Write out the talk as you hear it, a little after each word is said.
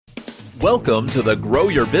Welcome to the Grow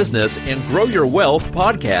Your Business and Grow Your Wealth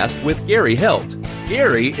podcast with Gary Helt.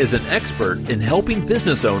 Gary is an expert in helping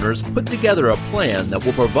business owners put together a plan that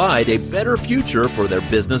will provide a better future for their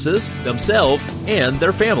businesses, themselves, and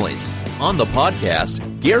their families. On the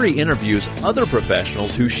podcast, Gary interviews other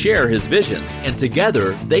professionals who share his vision, and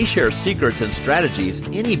together they share secrets and strategies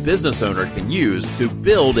any business owner can use to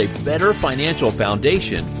build a better financial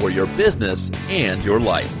foundation for your business and your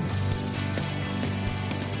life.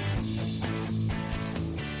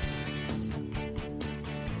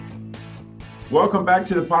 Welcome back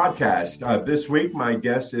to the podcast. This week, my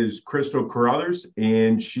guest is Crystal Caruthers,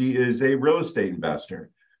 and she is a real estate investor.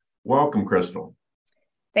 Welcome, Crystal.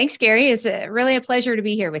 Thanks, Gary. It's really a pleasure to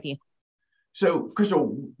be here with you. So,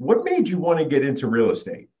 Crystal, what made you want to get into real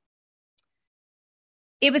estate?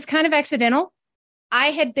 It was kind of accidental. I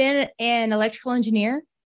had been an electrical engineer,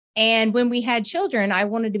 and when we had children, I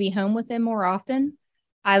wanted to be home with them more often.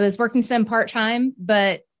 I was working some part-time,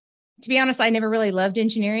 but to be honest, I never really loved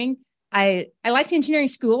engineering. I liked engineering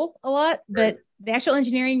school a lot, but the actual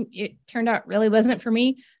engineering, it turned out really wasn't for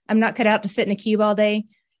me. I'm not cut out to sit in a cube all day.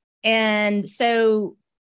 And so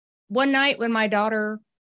one night when my daughter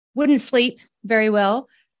wouldn't sleep very well,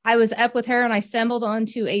 I was up with her and I stumbled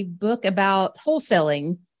onto a book about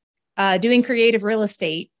wholesaling, doing creative real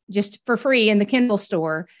estate just for free in the Kindle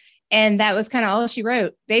store. And that was kind of all she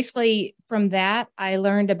wrote. Basically, from that, I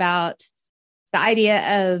learned about the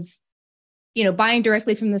idea of buying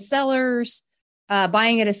directly from the sellers,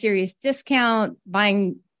 buying at a serious discount,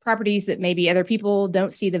 buying properties that maybe other people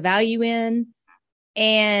don't see the value in.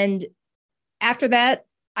 And after that,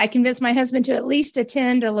 I convinced my husband to at least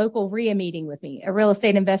attend a local RIA meeting with me, a Real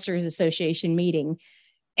Estate Investors Association meeting.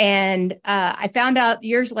 And I found out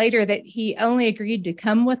years later that he only agreed to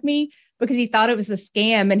come with me because he thought it was a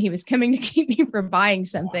scam and he was coming to keep me from buying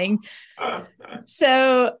something.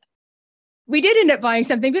 So we did end up buying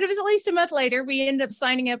something, but it was at least a month later. We ended up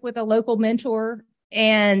signing up with a local mentor,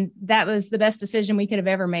 and that was the best decision we could have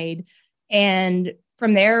ever made. And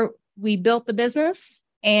from there, we built the business,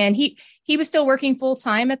 and he was still working full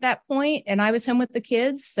time at that point, and I was home with the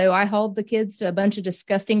kids. So I hauled the kids to a bunch of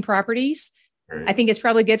disgusting properties. Right. I think it's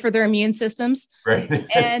probably good for their immune systems. Right.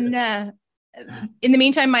 And in the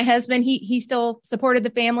meantime, my husband, he still supported the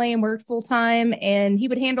family and worked full time, and he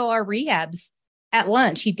would handle our rehabs. At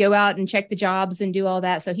lunch, he'd go out and check the jobs and do all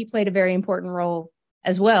that. So he played a very important role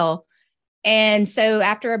as well. And so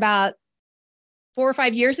after about 4 or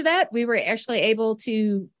 5 years of that, we were actually able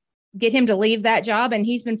to get him to leave that job. And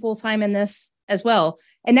he's been full-time in this as well.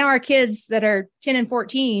 And now our kids that are 10 and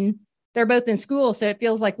 14, they're both in school. So it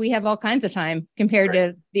feels like we have all kinds of time compared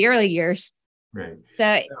to the early years. Right.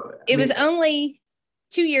 So it was only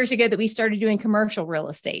 2 years ago that we started doing commercial real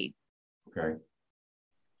estate. Okay.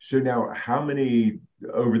 So now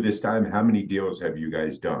over this time, how many deals have you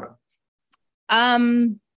guys done?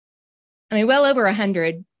 Well over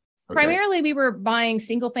 100. Okay. Primarily, we were buying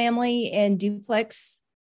single family and duplex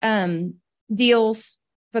deals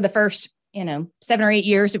for the first, 7 or 8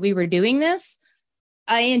 years that we were doing this.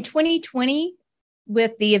 In 2020,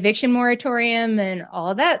 with the eviction moratorium and all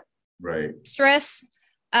of that stress,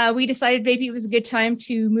 we decided maybe it was a good time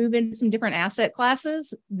to move into some different asset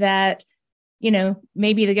classes that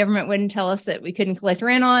maybe the government wouldn't tell us that we couldn't collect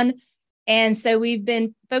rent on. And so we've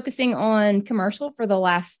been focusing on commercial for the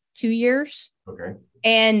last 2 years. Okay.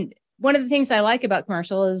 And one of the things I like about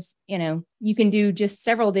commercial is, you can do just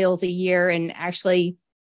several deals a year and actually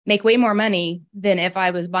make way more money than if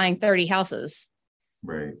I was buying 30 houses.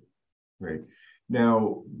 Right. Right.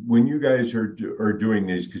 Now, when you guys are doing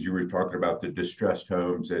these, because you were talking about the distressed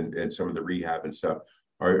homes and some of the rehab and stuff,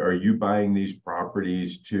 Are you buying these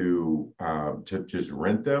properties to just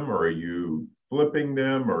rent them, or are you flipping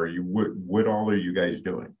them, or what all are you guys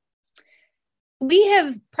doing? We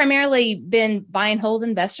have primarily been buy and hold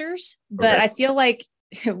investors, but I feel like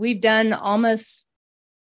we've done almost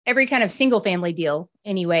every kind of single family deal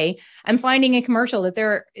anyway. I'm finding in commercial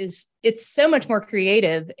that it's so much more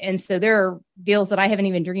creative. And so there are deals that I haven't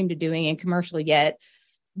even dreamed of doing in commercial yet.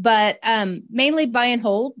 But mainly buy and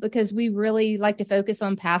hold because we really like to focus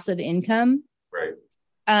on passive income. Right.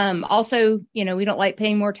 Also, we don't like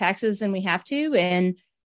paying more taxes than we have to. And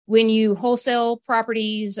when you wholesale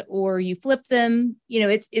properties or you flip them,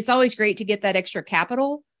 it's always great to get that extra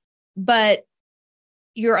capital, but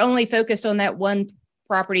you're only focused on that one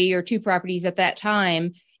property or two properties at that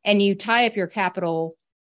time, and you tie up your capital,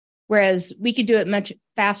 whereas we could do it much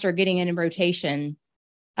faster getting in rotation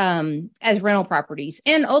as rental properties.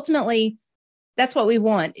 And ultimately, that's what we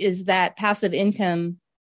want, is that passive income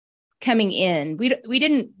coming in. We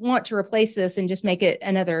didn't want to replace this and just make it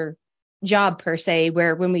another job per se,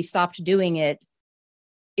 where when we stopped doing it,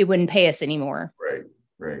 it wouldn't pay us anymore. Right,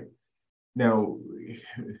 right. Now,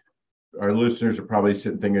 our listeners are probably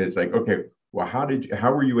sitting thinking, it's like, okay, well, how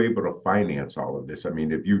were you able to finance all of this? I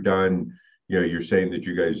mean, have you done, you're saying that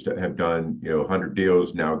you guys have done, 100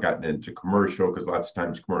 deals, now gotten into commercial, because lots of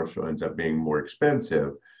times commercial ends up being more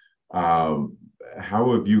expensive. How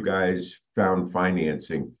have you guys found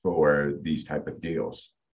financing for these type of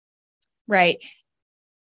deals? Right.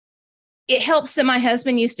 It helps that my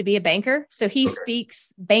husband used to be a banker, so he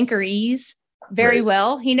speaks bankerese very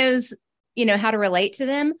well. He knows, how to relate to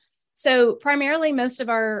them. So primarily, most of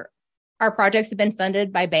our projects have been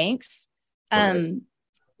funded by banks.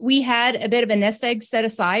 We had a bit of a nest egg set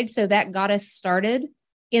aside, so that got us started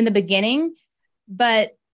in the beginning.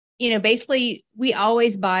 But, basically, we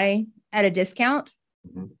always buy at a discount.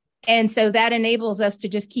 Mm-hmm. And so that enables us to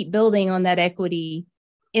just keep building on that equity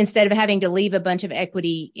instead of having to leave a bunch of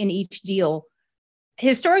equity in each deal.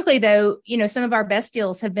 Historically, though, some of our best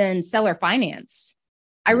deals have been seller financed.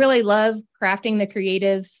 I really love crafting the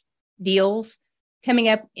creative deals, coming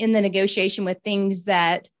up in the negotiation with things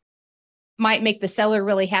that might make the seller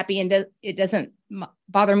really happy and it doesn't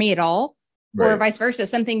bother me at all, or vice versa,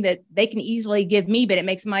 something that they can easily give me, but it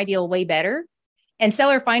makes my deal way better. And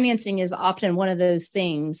seller financing is often one of those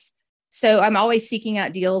things. So I'm always seeking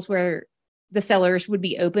out deals where the sellers would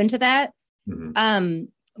be open to that. Mm-hmm.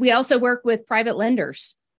 We also work with private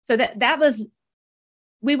lenders. So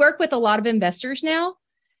we work with a lot of investors now,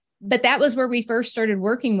 but that was where we first started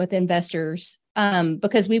working with investors,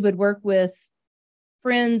 because we would work with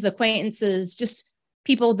friends, acquaintances, just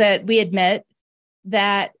people that we had met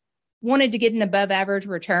that wanted to get an above average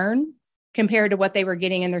return compared to what they were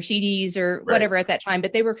getting in their CDs or whatever at that time,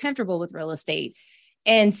 but they were comfortable with real estate.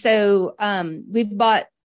 And so we've bought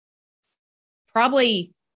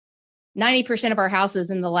probably 90% of our houses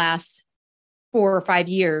in the last 4 or 5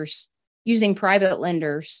 years using private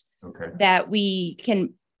lenders that we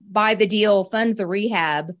can buy the deal, fund the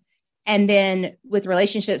rehab, and then with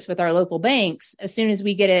relationships with our local banks, as soon as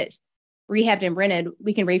we get it rehabbed and rented,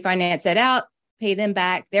 we can refinance that out, pay them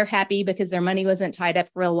back. They're happy because their money wasn't tied up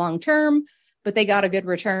real long term, but they got a good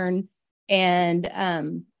return. And,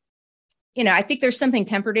 I think there's something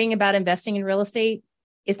comforting about investing in real estate.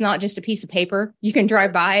 It's not just a piece of paper. You can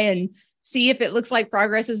drive by and see if it looks like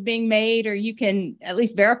progress is being made, or you can at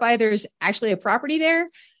least verify there's actually a property there.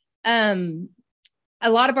 A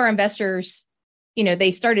lot of our investors,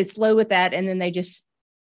 they started slow with that, and then they just,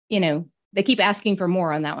 they keep asking for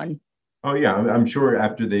more on that one. Oh yeah, I'm sure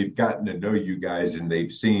after they've gotten to know you guys and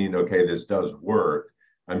they've seen, okay, this does work,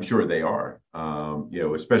 I'm sure they are.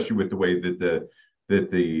 Especially with the way that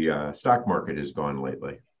the stock market has gone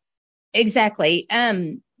lately. Exactly.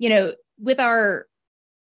 With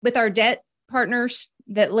our debt partners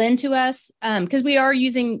that lend to us, because we are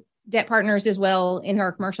using debt partners as well in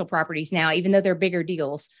our commercial properties now, even though they're bigger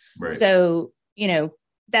deals. Right. So,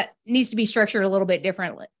 that needs to be structured a little bit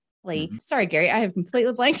differently. Mm-hmm. Sorry, Gary, I have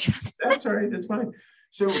completely blanked. That's all right. That's fine.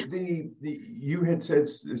 So you had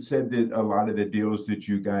said that a lot of the deals that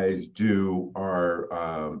you guys do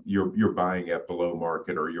are you're buying at below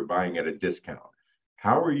market, or you're buying at a discount.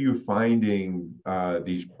 How are you finding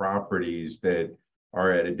these properties that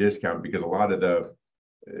are at a discount? Because a lot of the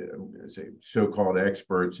so-called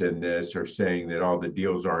experts in this are saying that all the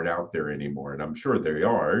deals aren't out there anymore. And I'm sure they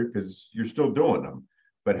are, because you're still doing them.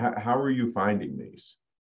 But how are you finding these?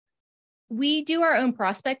 We do our own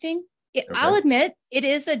prospecting. I'll admit it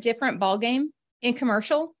is a different ballgame in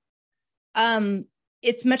commercial.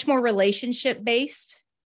 It's much more relationship based.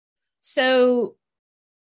 So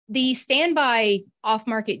the standby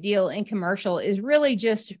off-market deal in commercial is really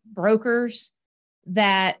just brokers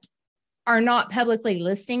that are not publicly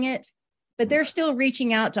listing it, but they're still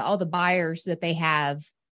reaching out to all the buyers that they have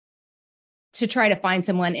to try to find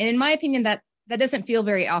someone. And in my opinion, that doesn't feel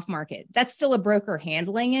very off-market. That's still a broker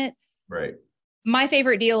handling it. Right. My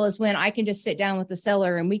favorite deal is when I can just sit down with the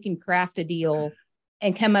seller and we can craft a deal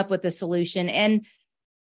and come up with a solution. And,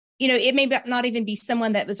 it may not even be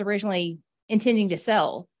someone that was originally intending to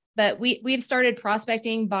sell, but we've started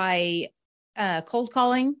prospecting by cold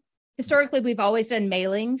calling. Historically, we've always done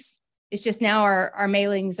mailings. It's just now our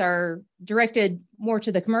mailings are directed more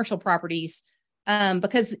to the commercial properties,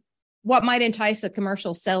 because what might entice a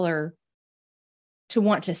commercial seller to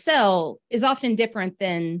want to sell is often different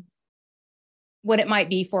than what it might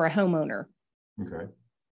be for a homeowner. Okay.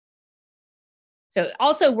 So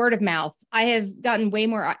also word of mouth. I have gotten way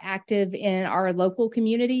more active in our local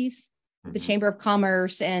communities, the Chamber of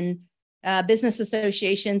Commerce and business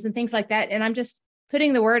associations and things like that. And I'm just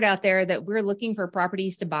putting the word out there that we're looking for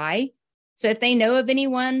properties to buy. So if they know of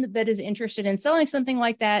anyone that is interested in selling something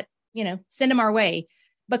like that, send them our way.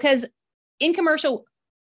 Because in commercial,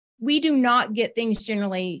 we do not get things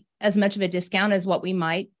generally as much of a discount as what we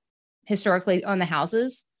might historically on the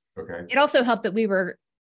houses. Okay. It also helped that we were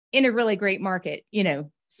in a really great market,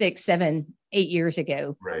 6, 7, 8 years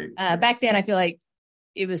ago. Right. Back then, I feel like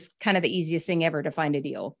it was kind of the easiest thing ever to find a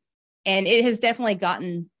deal. And it has definitely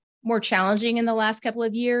gotten more challenging in the last couple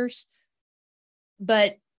of years,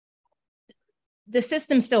 but the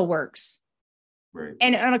system still works. Right.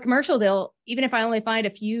 And on a commercial deal, even if I only find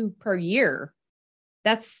a few per year,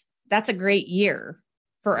 that's a great year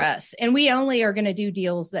for us. And we only are going to do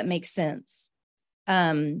deals that make sense.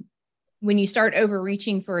 When you start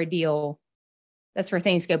overreaching for a deal, that's where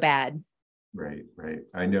things go bad. Right.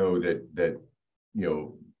 I know that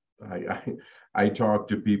I talk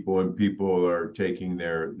to people, and people are taking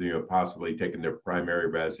their, possibly taking their primary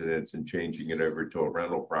residence and changing it over to a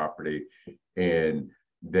rental property, and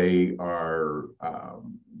they are,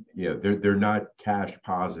 they're not cash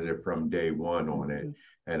positive from day one on it.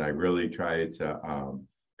 And I really try to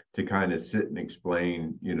kind of sit and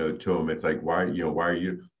explain, to them. It's like, why are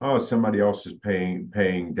you? Oh, somebody else is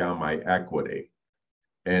paying down my equity.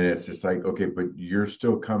 And it's just like, okay, but you're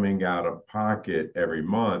still coming out of pocket every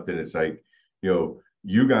month. And it's like,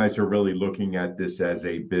 you guys are really looking at this as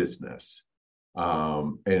a business.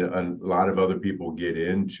 And a lot of other people get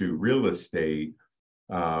into real estate,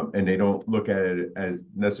 and they don't look at it as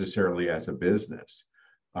necessarily as a business.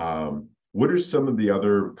 What are some of the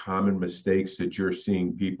other common mistakes that you're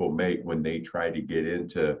seeing people make when they try to get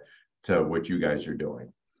into what you guys are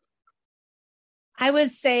doing? I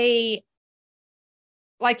would say,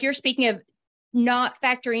 like you're speaking of, not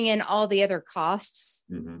factoring in all the other costs.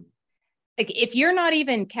 Mm-hmm. Like if you're not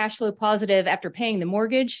even cash flow positive after paying the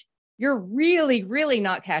mortgage, you're really, really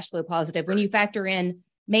not cash flow positive when you factor in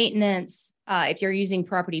maintenance. If you're using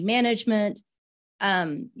property management,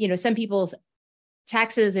 some people's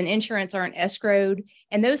taxes and insurance aren't escrowed,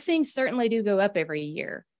 and those things certainly do go up every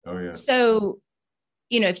year. Oh yeah. So,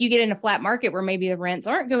 if you get in a flat market where maybe the rents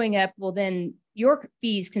aren't going up, well, then your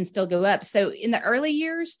fees can still go up. So in the early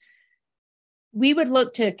years, we would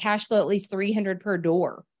look to cash flow at least $300 per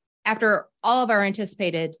door after all of our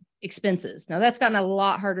anticipated expenses. Now that's gotten a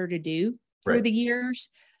lot harder to do through the years.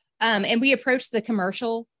 And we approach the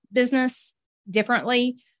commercial business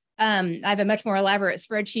differently. I have a much more elaborate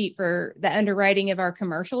spreadsheet for the underwriting of our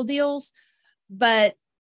commercial deals, but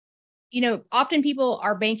often people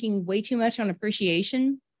are banking way too much on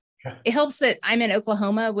appreciation. Yeah. It helps that I'm in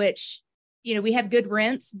Oklahoma, which, we have good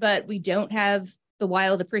rents, but we don't have the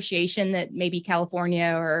wild appreciation that maybe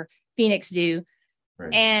California or Phoenix do.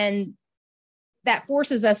 Right. And that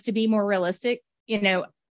forces us to be more realistic.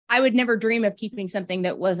 I would never dream of keeping something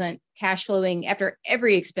that wasn't cash flowing after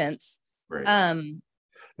every expense. Right.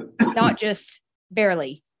 Not just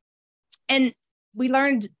barely. And we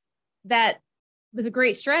learned that was a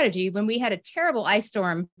great strategy when we had a terrible ice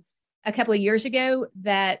storm a couple of years ago,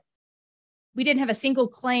 that we didn't have a single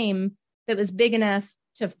claim that was big enough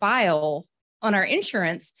to file on our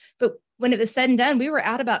insurance. But when it was said and done, we were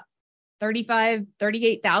out about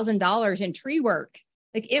 $38,000 in tree work.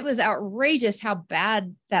 Like, it was outrageous how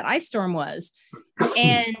bad that ice storm was.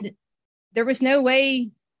 And there was no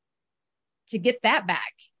way to get that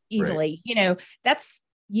back easily. Right. That's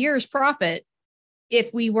years profit.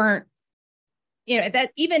 If we weren't,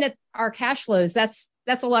 that even at our cash flows, that's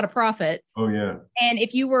a lot of profit. Oh yeah. And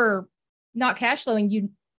if you were not cash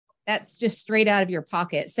flowing, that's just straight out of your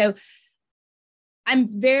pocket. So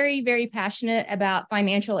I'm very, very passionate about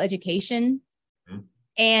financial education. Mm-hmm.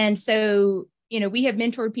 And so, we have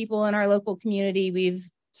mentored people in our local community. We've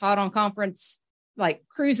taught on conference, like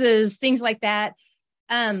cruises, things like that.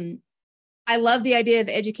 I love the idea of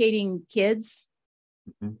educating kids.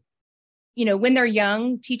 Mm-hmm. When they're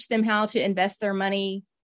young, teach them how to invest their money,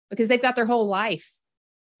 because they've got their whole life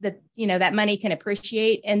that, that money can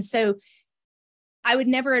appreciate. And so I would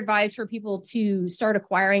never advise for people to start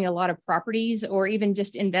acquiring a lot of properties or even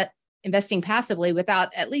just investing passively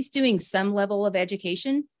without at least doing some level of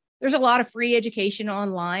education. There's a lot of free education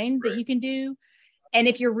online that you can do. And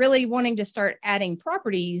if you're really wanting to start adding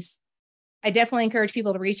properties, I definitely encourage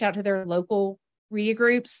people to reach out to their local REIA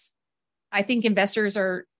groups. I think investors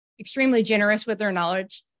are extremely generous with their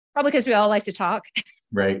knowledge, probably because we all like to talk.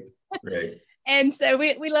 Right. And so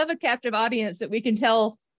we love a captive audience that we can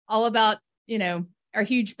tell all about, our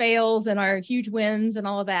huge fails and our huge wins and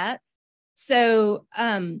all of that. So,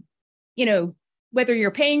 whether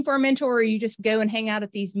you're paying for a mentor or you just go and hang out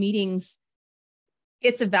at these meetings,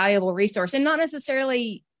 it's a valuable resource, and not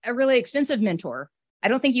necessarily a really expensive mentor. I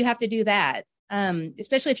don't think you have to do that.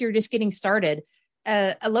 especially if you're just getting started.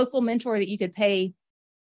 A local mentor that you could pay,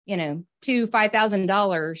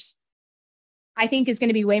 $2,000-$5,000, I think is going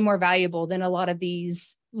to be way more valuable than a lot of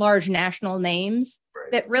these large national names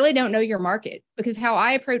that really don't know your market, because how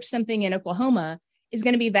I approach something in Oklahoma is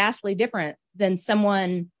going to be vastly different than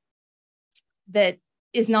someone that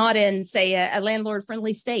is not in, say, a landlord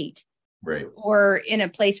friendly state, right, or in a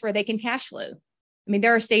place where they can cash flow. I mean,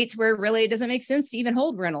 there are states where really it doesn't make sense to even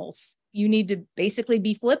hold rentals. You need to basically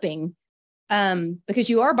be flipping because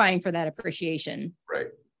you are buying for that appreciation. Right.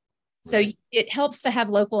 So it helps to have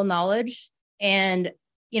local knowledge. And,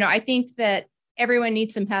 I think that everyone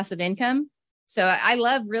needs some passive income. So I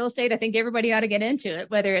love real estate. I think everybody ought to get into it,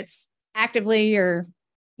 whether it's actively or,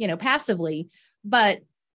 passively, but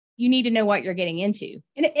you need to know what you're getting into.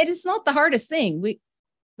 And it is not the hardest thing. We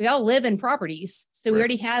all live in properties, so we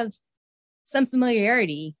already have some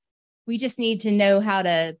familiarity. We just need to know how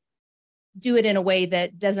to do it in a way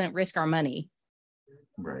that doesn't risk our money.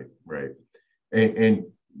 Right. And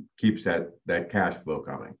keeps that cash flow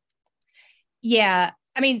coming. Yeah.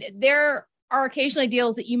 I mean, there are occasionally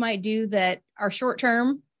deals that you might do that are short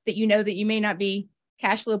term, that that you may not be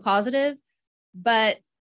cash flow positive, but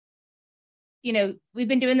we've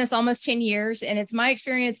been doing this almost 10 years. And it's my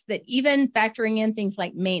experience that even factoring in things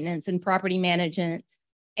like maintenance and property management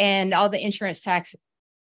and all the insurance tax,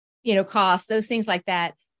 costs, those things like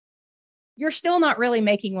that, you're still not really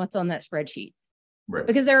making what's on that spreadsheet. Right.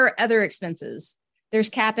 Because there are other expenses.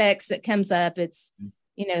 There's CapEx that comes up. It's,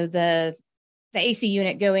 the AC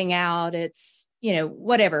unit going out. It's,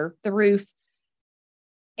 whatever, the roof.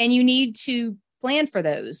 And you need to plan for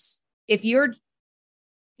those. If you're,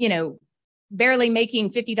 barely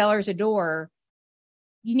making $50 a door,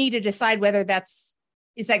 you need to decide whether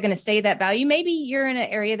is that going to stay that value? Maybe you're in an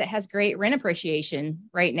area that has great rent appreciation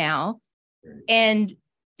right now, and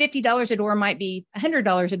 $50 a door might be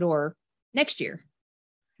 $100 a door next year.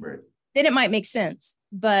 Right. Then it might make sense.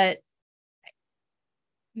 But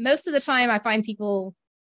most of the time I find people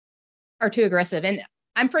are too aggressive, and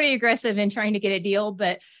I'm pretty aggressive in trying to get a deal,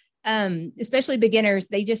 but especially beginners,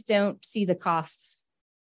 they just don't see the costs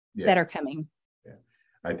that are coming. Yeah.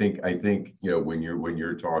 I think, when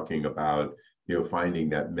you're talking about, finding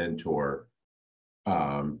that mentor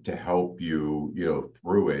to help you,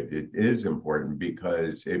 through it is important,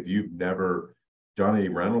 because if you've never done a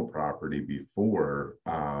rental property before,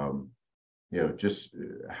 just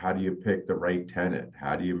how do you pick the right tenant?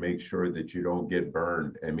 How do you make sure that you don't get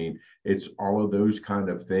burned? I mean, it's all of those kind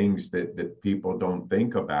of things that people don't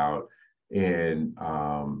think about. And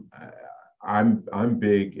I'm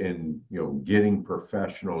big in, getting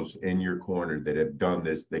professionals in your corner that have done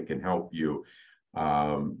this, that can help you.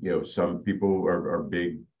 Some people are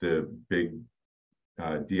big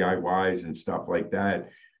DIYs and stuff like that.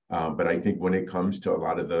 But I think when it comes to a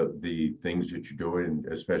lot of the things that you're doing,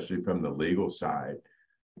 especially from the legal side,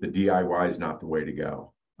 the DIY is not the way to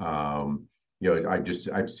go.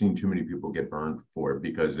 I've seen too many people get burned for it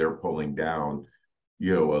because they're pulling down,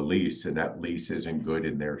 a lease, and that lease isn't good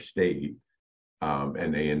in their state.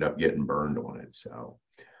 And they end up getting burned on it. So,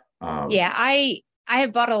 I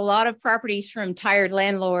have bought a lot of properties from tired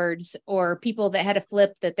landlords or people that had a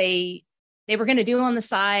flip that they were going to do on the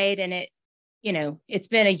side, and it's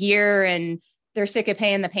been a year and they're sick of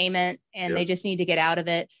paying the payment and they just need to get out of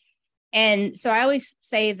it. And so I always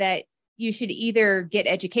say that you should either get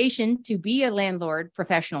education to be a landlord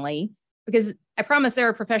professionally, because I promise there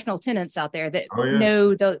are professional tenants out there that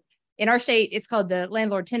know in our state, it's called the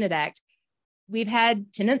Landlord Tenant Act. We've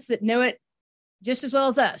had tenants that know it just as well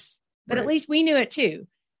as us, but at least we knew it too.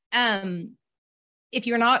 If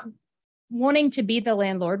you're not wanting to be the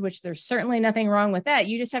landlord, which there's certainly nothing wrong with that,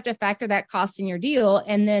 you just have to factor that cost in your deal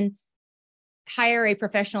and then hire a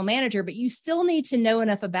professional manager. But you still need to know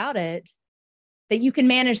enough about it that you can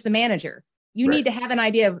manage the manager. You need to have an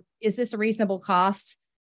idea of, is this a reasonable cost?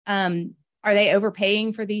 Are they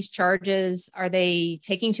overpaying for these charges? Are they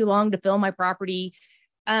taking too long to fill my property?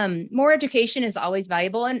 More education is always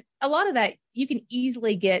valuable. And a lot of that you can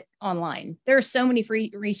easily get online. There are so many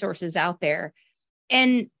free resources out there.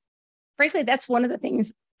 And frankly, that's one of the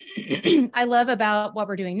things I love about what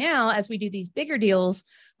we're doing now. As we do these bigger deals,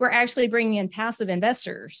 we're actually bringing in passive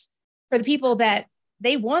investors for the people that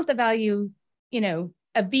they want the value,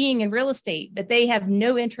 of being in real estate, but they have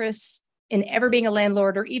no interest in ever being a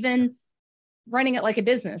landlord or even running it like a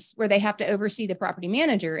business where they have to oversee the property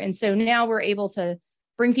manager. And so now we're able to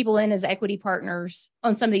bring people in as equity partners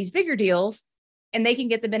on some of these bigger deals, and they can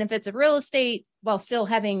get the benefits of real estate while still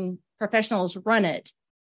having professionals run it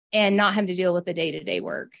and not having to deal with the day-to-day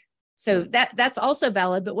work. So that's also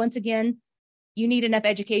valid. But once again, you need enough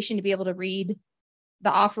education to be able to read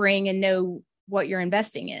the offering and know what you're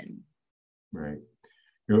investing in. Right.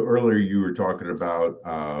 Earlier you were talking about,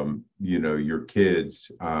 your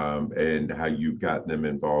kids and how you've gotten them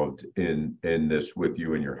involved in this with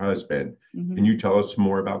you and your husband. Mm-hmm. Can you tell us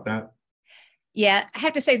more about that? Yeah, I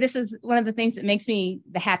have to say this is one of the things that makes me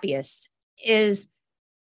the happiest is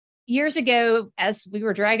years ago, as we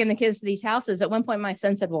were dragging the kids to these houses, at one point my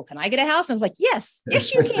son said, well, can I get a house? I was like, yes,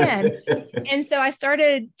 you can. And so I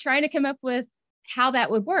started trying to come up with how that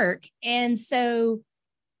would work. And so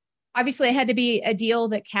obviously it had to be a deal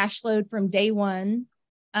that cash flowed from day one.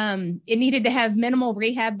 It needed to have minimal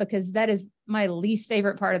rehab because that is my least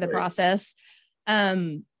favorite part of the process.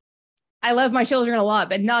 I love my children a lot,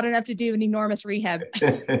 but not enough to do an enormous rehab.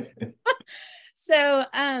 So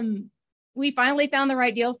we finally found the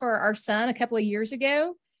right deal for our son a couple of years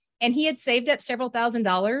ago, and he had saved up several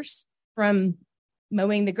 $1,000s from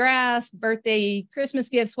mowing the grass, birthday, Christmas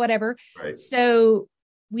gifts, whatever. Right. So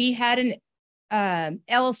we had an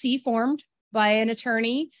LLC formed by an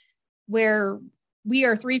attorney where we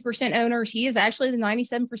are 3% owners. He is actually the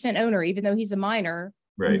 97% owner, even though he's a minor.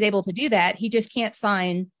 Right. He's able to do that. He just can't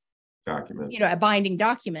sign documents, a binding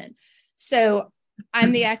document. So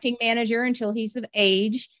I'm the acting manager until he's of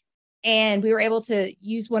age. And we were able to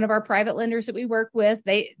use one of our private lenders that we work with.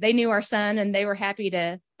 They knew our son and they were happy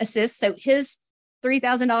to assist. So his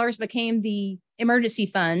 $3,000 became the emergency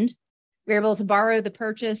fund. We were able to borrow the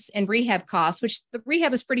purchase and rehab costs, which the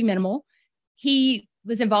rehab was pretty minimal. He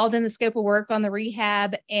was involved in the scope of work on the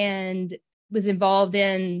rehab and was involved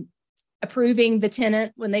in approving the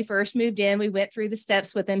tenant when they first moved in. We went through the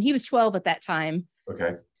steps with him. He was 12 at that time.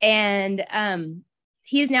 Okay. And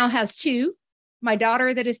he now has two. My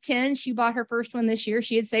daughter that is 10, she bought her first one this year.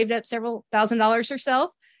 She had saved up several $1,000s herself.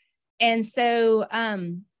 And so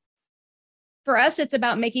for us, it's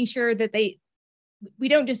about making sure that we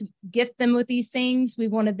don't just gift them with these things. We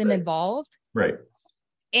wanted them involved. Right.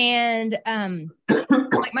 And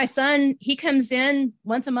like my son, he comes in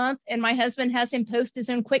once a month and my husband has him post his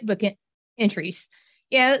own QuickBook entries.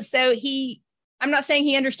 So I'm not saying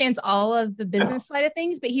he understands all of the business side of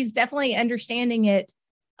things, but he's definitely understanding it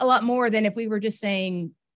a lot more than if we were just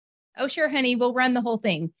saying, oh, sure, honey, we'll run the whole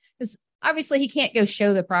thing. Because obviously he can't go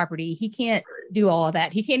show the property. He can't do all of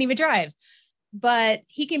that. He can't even drive, but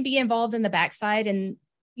he can be involved in the backside. And,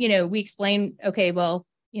 we explain, okay, well,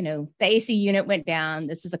 the AC unit went down.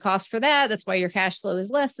 This is a cost for that. That's why your cash flow is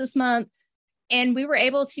less this month. And we were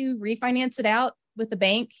able to refinance it out with the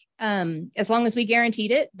bank as long as we guaranteed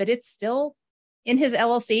it, but it's still in his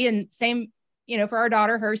LLC, and same, for our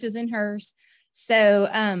daughter, hers is in hers. So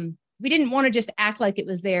we didn't want to just act like it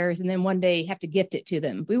was theirs and then one day have to gift it to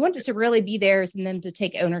them. We wanted to really be theirs and them to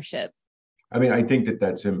take ownership. I mean, I think that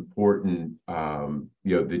that's important,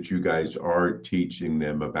 that you guys are teaching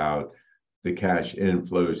them about the cash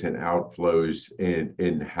inflows and outflows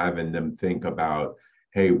and having them think about,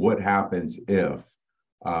 hey, what happens if?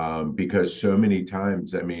 Because so many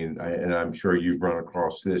times, and I'm sure you've run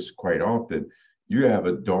across this quite often, you have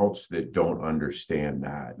adults that don't understand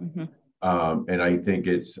that. Mm-hmm. And I think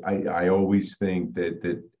I always think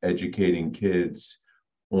that educating kids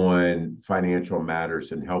on financial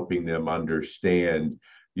matters and helping them understand,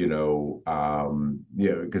 because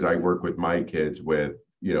I work with my kids with,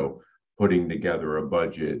 putting together a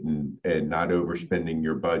budget and not overspending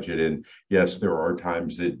your budget. And yes, there are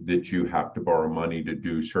times that you have to borrow money to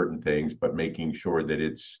do certain things, but making sure that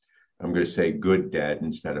it's, I'm going to say, good debt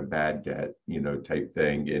instead of bad debt, type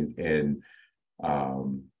thing. And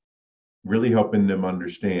really helping them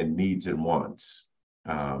understand needs and wants.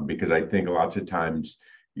 Because I think lots of times,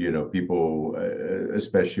 people,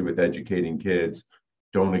 especially with educating kids,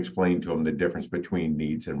 don't explain to them the difference between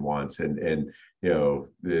needs and wants. And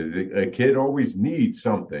a kid always needs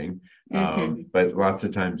something, but lots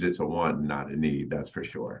of times it's a want, not a need. That's for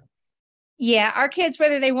sure. Yeah, our kids,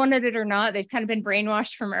 whether they wanted it or not, they've kind of been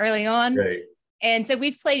brainwashed from early on. Right. And so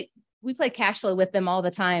we play cash flow with them all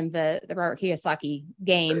the time, the Robert Kiyosaki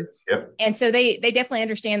game. Yep. And so they definitely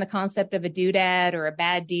understand the concept of a doodad or a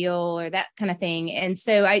bad deal or that kind of thing. And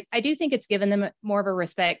so I do think it's given them more of a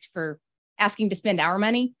respect for asking to spend our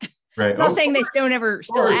money. Right. I'm not saying they don't ever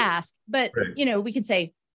still ask, but we can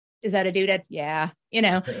say, is that a doodad? Yeah.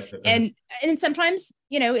 And sometimes,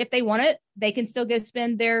 if they want it, they can still go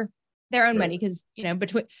spend their own money because,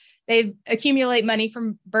 between they accumulate money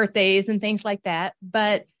from birthdays and things like that.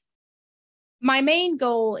 But my main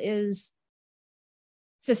goal is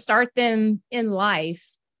to start them in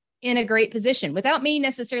life in a great position without me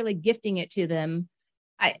necessarily gifting it to them.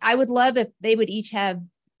 I would love if they would each have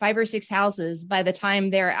 5 or 6 houses by the time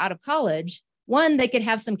they're out of college. One, they could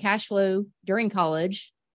have some cash flow during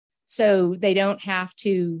college so they don't have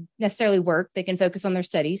to necessarily work. They can focus on their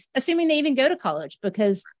studies, assuming they even go to college,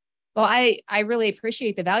 because, well, I really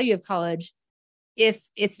appreciate the value of college. If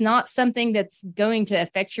it's not something that's going to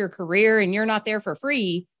affect your career and you're not there for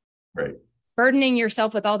free, Right. burdening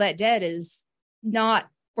yourself with all that debt is not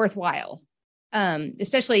worthwhile.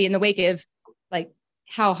 Especially in the wake of like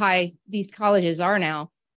how high these colleges are now.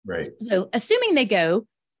 Right. So assuming they go,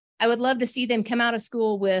 I would love to see them come out of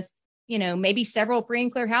school with, maybe several free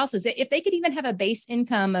and clear houses. If they could even have a base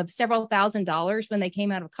income of several $1,000s when they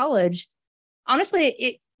came out of college, honestly,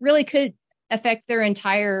 it really could affect their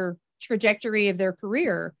entire trajectory of their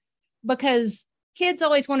career, because kids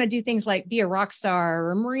always want to do things like be a rock star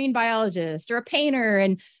or a marine biologist or a painter.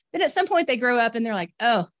 And then at some point they grow up and they're like,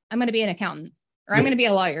 oh, I'm going to be an accountant, or I'm going to be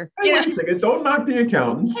a lawyer. Hey, wait a second. Don't knock the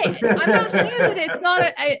accountants. Hey, I'm not saying that it's not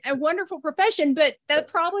a wonderful profession, but that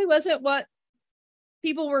probably wasn't what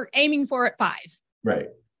people were aiming for at 5. Right.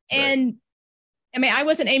 And I mean, I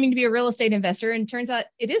wasn't aiming to be a real estate investor, and turns out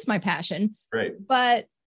it is my passion. Right. But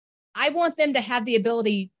I want them to have the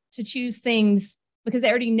ability to choose things because they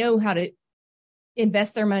already know how to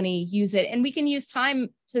invest their money, use it. And we can use time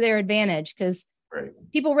to their advantage, because right.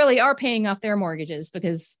 people really are paying off their mortgages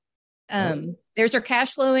because there's their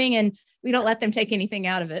cash flowing and we don't let them take anything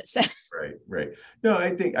out of it. So right. No,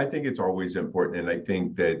 I think it's always important. And I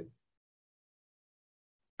think that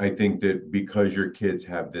because your kids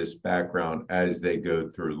have this background as they go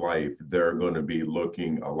through life, they're going to be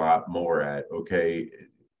looking a lot more at, okay,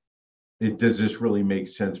 does this really make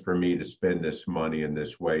sense for me to spend this money in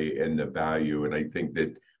this way, and the value? And I think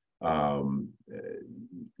that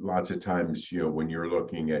lots of times, when you're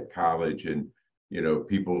looking at college, and,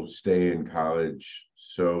 people stay in college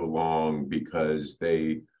so long because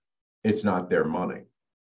it's not their money,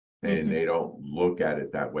 and they don't look at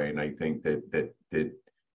it that way. And I think that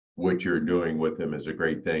what you're doing with them is a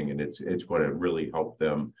great thing, and it's going to really help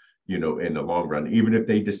them, in the long run. Even if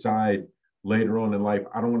they decide later on in life,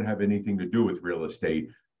 I don't want to have anything to do with real estate,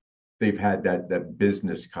 they've had that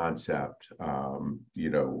business concept,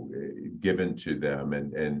 given to them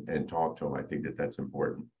and taught to them. I think that's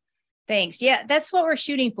important. Thanks. Yeah, that's what we're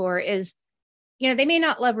shooting for is, they may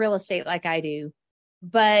not love real estate like I do,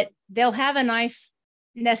 but they'll have a nice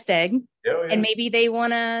nest egg, and maybe they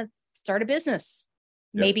want to start a business.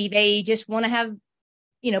 Maybe they just want to have,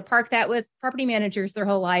 park that with property managers their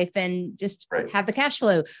whole life and just have the cash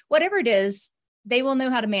flow. Whatever it is, they will know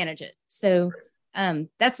how to manage it. So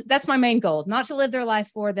that's my main goal, not to live their life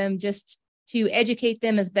for them, just to educate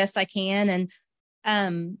them as best I can. And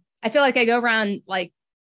I feel like I go around like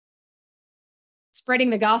spreading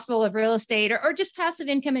the gospel of real estate or just passive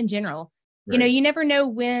income in general. Right. You never know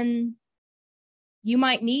when you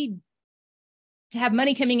might need to have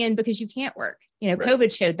money coming in because you can't work.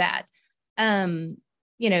 COVID showed that.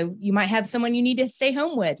 You might have someone you need to stay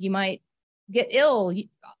home with. You might get ill.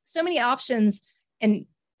 So many options, and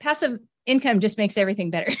passive income just makes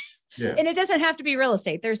everything better. Yeah. And it doesn't have to be real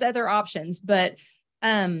estate. There's other options, but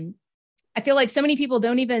I feel like so many people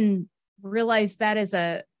don't even realize that is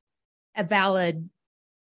a valid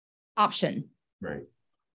option. Right.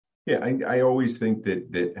 Yeah. I always think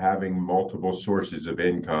that having multiple sources of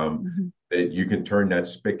income, that you can turn that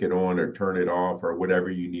spigot on or turn it off or whatever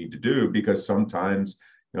you need to do, because sometimes,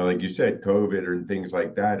 like you said, COVID and things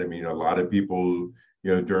like that. I mean, a lot of people,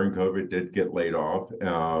 during COVID did get laid off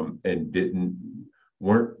and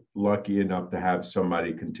weren't lucky enough to have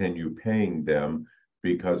somebody continue paying them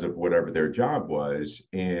because of whatever their job was.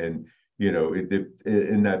 And, if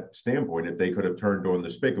in that standpoint, if they could have turned on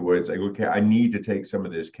the spigot where it's like, okay, I need to take some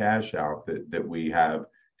of this cash out that we have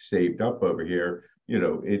saved up over here,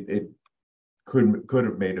 it could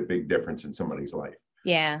have made a big difference in somebody's life.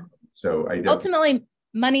 Yeah. So ultimately,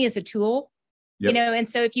 money is a tool, and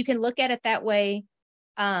so if you can look at it that way,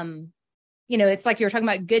 it's like you were talking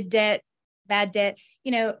about good debt, bad debt.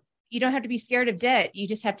 You don't have to be scared of debt. You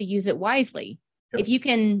just have to use it wisely. Yep. If you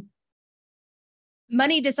can,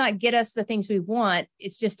 money does not get us the things we want.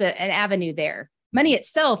 It's just an avenue there. Money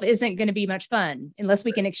itself isn't going to be much fun unless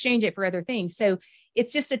we can exchange it for other things. So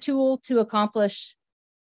it's just a tool to accomplish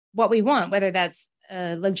what we want, whether that's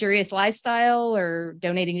a luxurious lifestyle or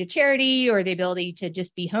donating to charity or the ability to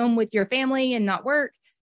just be home with your family and not work.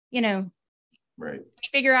 Right. When you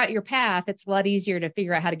figure out your path, it's a lot easier to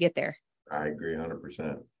figure out how to get there. I agree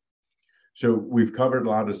 100%. So we've covered a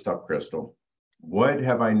lot of stuff, Crystal. What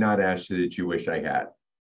have I not asked you that you wish I had?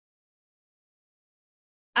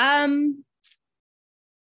 I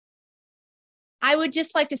would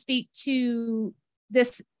just like to speak to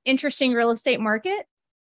this interesting real estate market.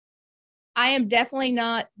 I am definitely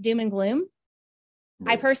not doom and gloom.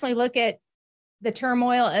 Right. I personally look at the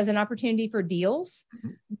turmoil as an opportunity for deals,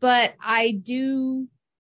 but I do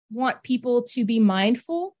want people to be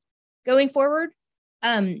mindful going forward.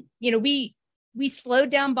 We slowed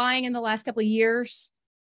down buying in the last couple of years,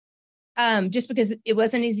 just because it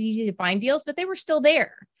wasn't as easy to find deals, but they were still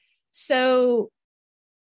there. So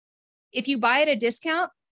if you buy at a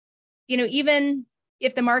discount, even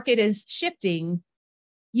if the market is shifting,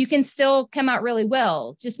 you can still come out really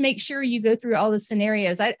well. Just make sure you go through all the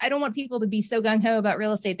scenarios. I don't want people to be so gung-ho about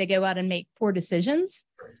real estate they go out and make poor decisions.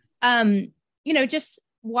 Just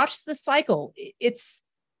watch the cycle.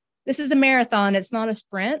 This is a marathon. It's not a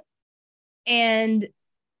sprint. And,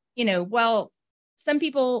 while some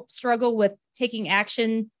people struggle with taking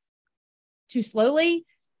action too slowly,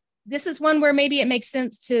 this is one where maybe it makes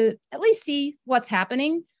sense to at least see what's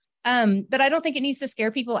happening. But I don't think it needs to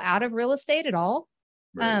scare people out of real estate at all.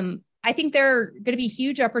 Right. I think there are going to be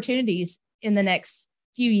huge opportunities in the next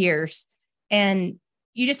few years. And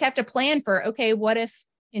you just have to plan for, okay, what if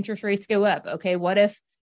interest rates go up? Okay, what if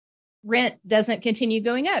rent doesn't continue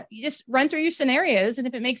going up? You just run through your scenarios. And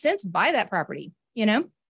if it makes sense, buy that property, right.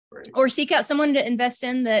 Or seek out someone to invest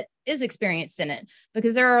in that is experienced in it,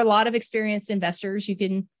 because there are a lot of experienced investors. You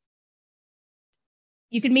can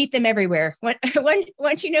meet them everywhere.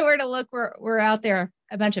 Once you know where to look, we're out there,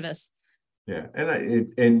 a bunch of us. Yeah,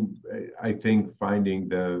 and I think finding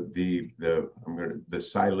the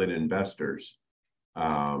silent investors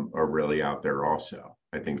are really out there also.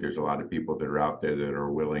 I think there's a lot of people that are out there that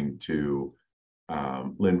are willing to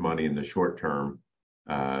lend money in the short term,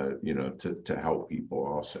 to help people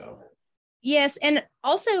also. Yes, and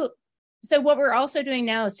also, so what we're also doing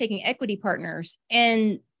now is taking equity partners.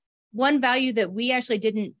 And one value that we actually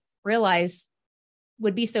didn't realize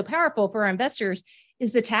would be so powerful for our investors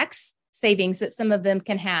is the tax savings that some of them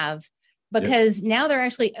can have, because now they're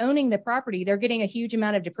actually owning the property. They're getting a huge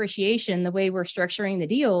amount of depreciation the way we're structuring the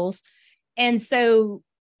deals. And so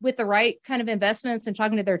with the right kind of investments and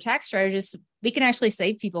talking to their tax strategists, we can actually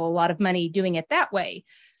save people a lot of money doing it that way.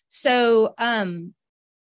 So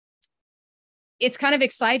it's kind of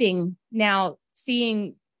exciting now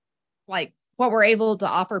seeing like what we're able to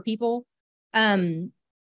offer people. And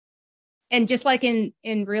just like in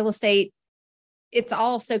real estate, it's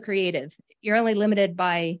all so creative. You're only limited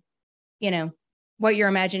by, what your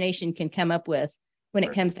imagination can come up with when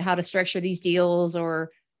it comes to how to structure these deals or,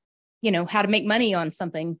 how to make money on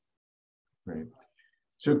something. Right.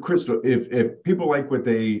 So Crystal, if people like what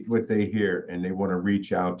they hear and they want to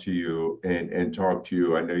reach out to you and talk to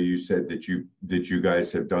you, I know you said that you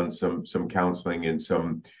guys have done some counseling and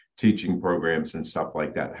some teaching programs and stuff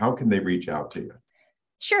like that. How can they reach out to you?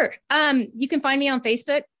 Sure. You can find me on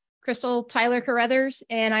Facebook, Crystal Tyler Caruthers,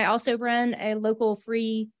 and I also run a local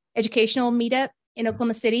free educational meetup in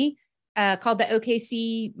Oklahoma City called the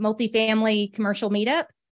OKC Multifamily Commercial Meetup.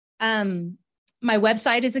 My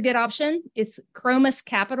website is a good option. It's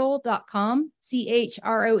chromiscapital.com,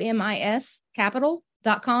 CHROMIS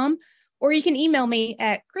capital.com, or you can email me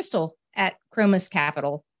at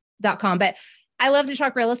crystal@chromiscapital.com. But I love to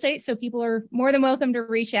talk real estate, so people are more than welcome to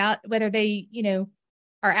reach out, whether they,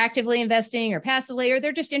 are actively investing or passively, or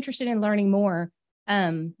they're just interested in learning more.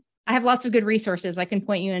 I have lots of good resources. I can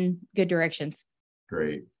point you in good directions.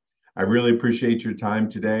 Great. I really appreciate your time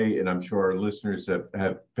today, and I'm sure our listeners have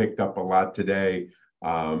picked up a lot today,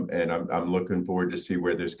 and I'm looking forward to see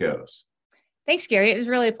where this goes. Thanks, Gary. It was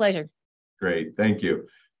really a pleasure. Great. Thank you.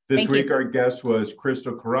 This week, our guest was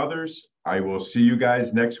Crystal Caruthers. I will see you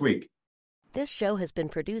guys next week. This show has been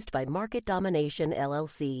produced by Market Domination,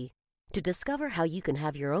 LLC. To discover how you can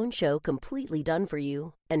have your own show completely done for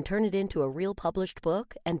you and turn it into a real published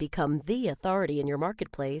book and become the authority in your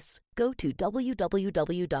marketplace, go to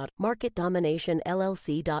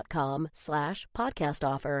www.marketdominationllc.com/podcast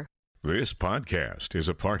offer. This podcast is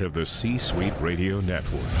a part of the C-Suite Radio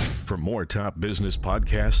Network. For more top business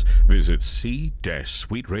podcasts, visit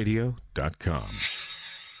c-suiteradio.com.